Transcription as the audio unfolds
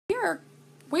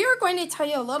We are going to tell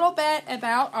you a little bit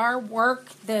about our work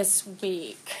this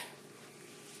week.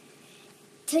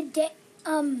 Today,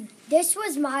 this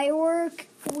was my work.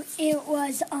 It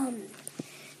was,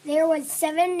 there was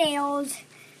 7 nails.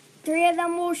 3 of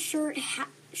them were short,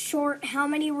 how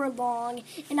many were long.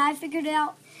 And I figured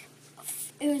out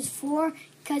it was 4,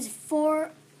 because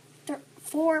 4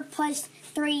 plus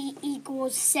 3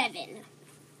 equals 7.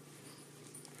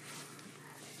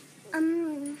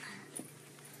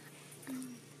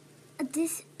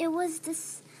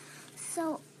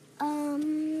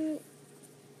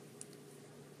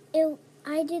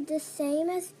 I did the same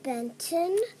as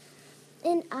Benton,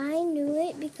 and I knew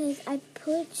it because I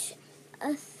put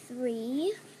a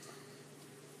 3,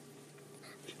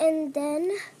 and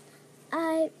then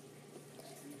I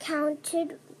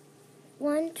counted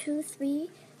 1, 2, 3,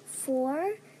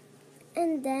 4,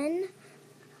 and then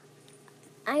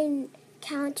I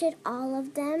counted all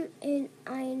of them, and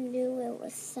I knew it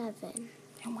was 7.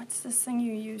 And what's this thing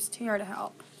you used here to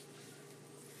help?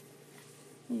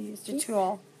 You used a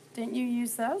tool. Didn't you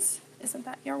use this? Isn't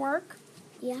that your work?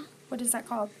 Yeah. What is that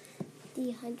called?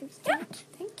 The 100 Yeah,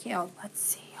 thank you. Let's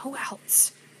see. Who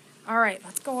else? All right,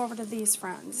 let's go over to these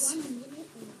friends.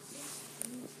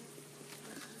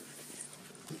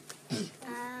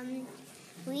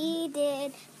 We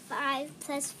did 5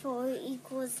 plus 4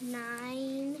 equals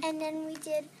 9. And then we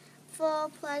did 4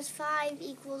 plus 5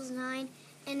 equals 9.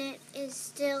 And it is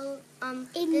still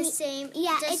the same.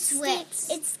 Yeah, it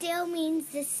still means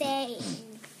the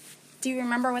same. Do you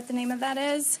remember what the name of that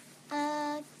is?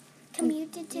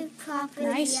 Commutative property.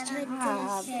 Nice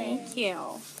job. Thank you.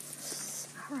 All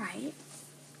right.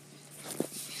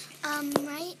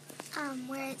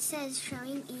 Where it says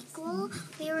showing equal,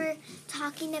 we were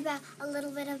talking about a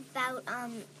little bit about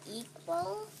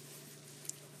equal.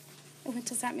 What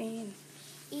does that mean?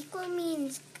 Equal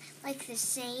means like the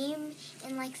same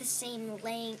and like the same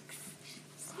length,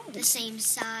 the same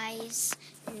size.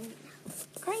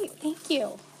 Great, thank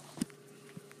you.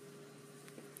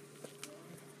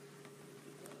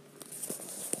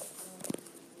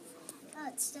 Oh,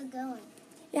 it's still going.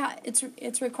 Yeah,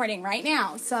 it's recording right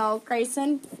now. So,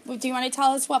 Grayson, do you want to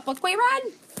tell us what book we read?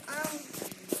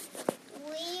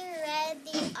 We read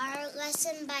the art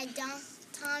lesson by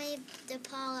Tommy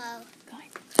DePaulo. Good.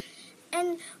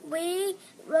 And we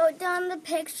wrote down the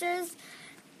pictures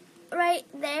right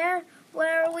there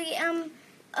where we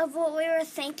of what we were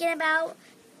thinking about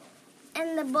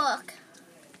in the book.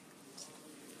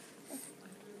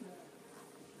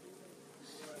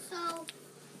 So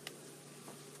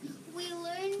we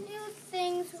learned new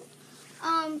things,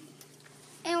 and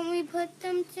we put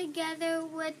them together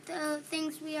with the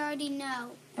things we already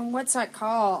know. And what's that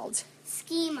called?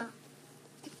 Schema.